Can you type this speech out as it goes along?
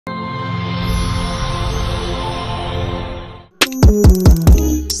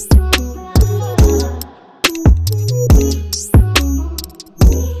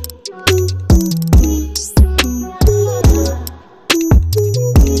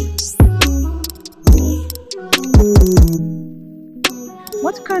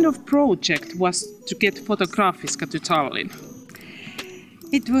of project was to get Fotografiska to Tallinn?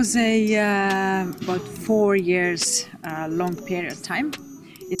 It was about 4 years long period of time.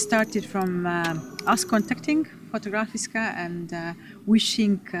 It started from us contacting Fotografiska and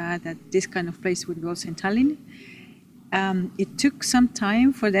wishing that this kind of place would be also in Tallinn. It took some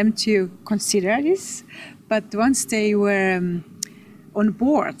time for them to consider this, but once they were on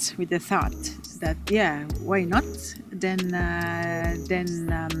board with the thought that why not, then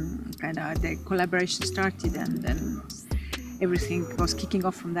kind of the collaboration started, and then everything was kicking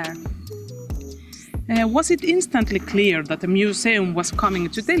off from there. Was it instantly clear that the museum was coming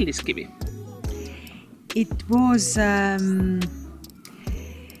to Telliskivi? It was.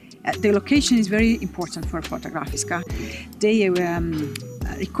 The location is very important for Fotografiska. They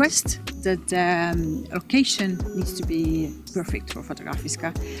request that the location needs to be perfect for Fotografiska,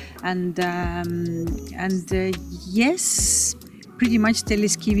 and yes, pretty much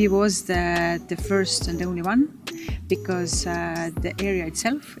Telliskivi was the first and the only one, because the area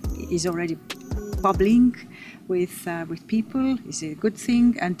itself is already bubbling with people. Is a good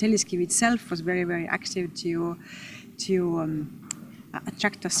thing, and Telliskivi itself was very, very active to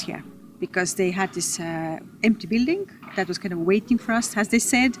attract us here, because they had this empty building that was kind of waiting for us, as they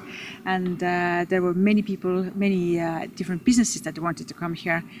said, and there were many people, many different businesses that wanted to come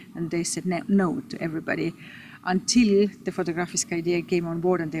here, and they said no to everybody, until the Fotografiska idea came on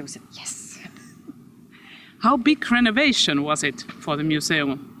board, and they said yes. How big renovation was it for the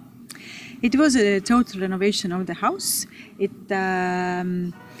museum? It was a total renovation of the house.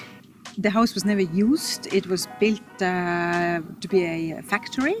 The house was never used. It was built to be a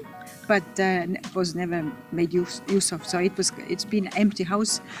factory, but was never made use of. So it's been an empty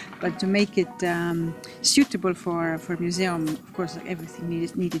house, but to make it suitable for museum, of course, everything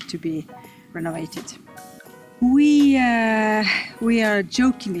needed to be renovated. We are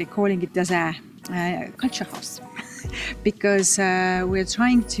jokingly calling it as a culture house because we're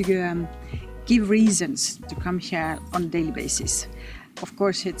trying to give reasons to come here on a daily basis. Of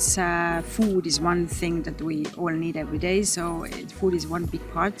course, it's food is one thing that we all need every day, so food is one big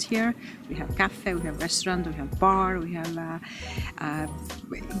part here. We have cafe, we have restaurant, we have bar, we have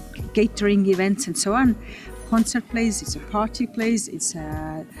catering events and so on. Concert place, it's a party place, it's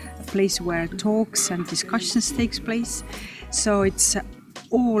a place where talks and discussions takes place. So it's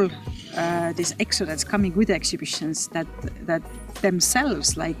all this extra that's coming with the exhibitions that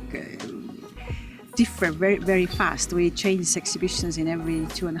themselves differ very, very fast. We change exhibitions in every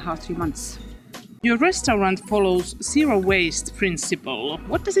 2.5-3 months. Your restaurant follows zero waste principle.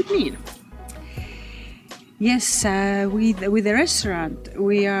 What does it mean? Yes, with the restaurant,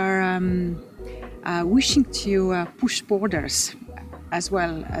 we are wishing to push borders as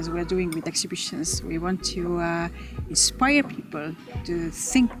well as we're doing with exhibitions. We want to inspire people to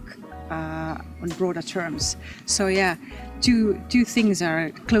think on broader terms. So yeah, two things are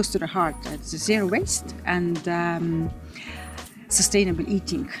close to the heart. It's zero waste and sustainable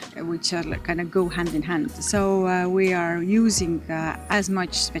eating, which are kind of go hand in hand. So we are using as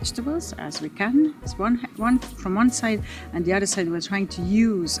much vegetables as we can. It's one from one side, and the other side we're trying to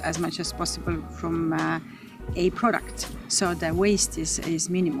use as much as possible from a product. So the waste is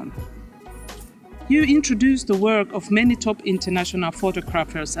minimum. You introduced the work of many top international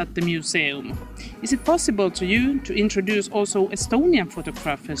photographers at the museum. Is it possible to you to introduce also Estonian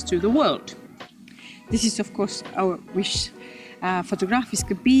photographers to the world? This is of course our wish.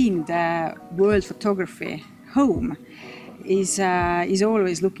 Fotografiska, being the world photography home, is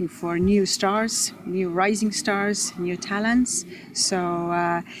always looking for new stars, new rising stars, new talents.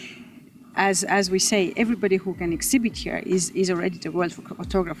 So as we say, everybody who can exhibit here is already the world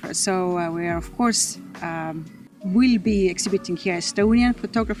photographer. So we are, of course, will be exhibiting here Estonian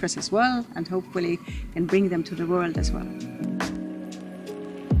photographers as well, and hopefully can bring them to the world as well.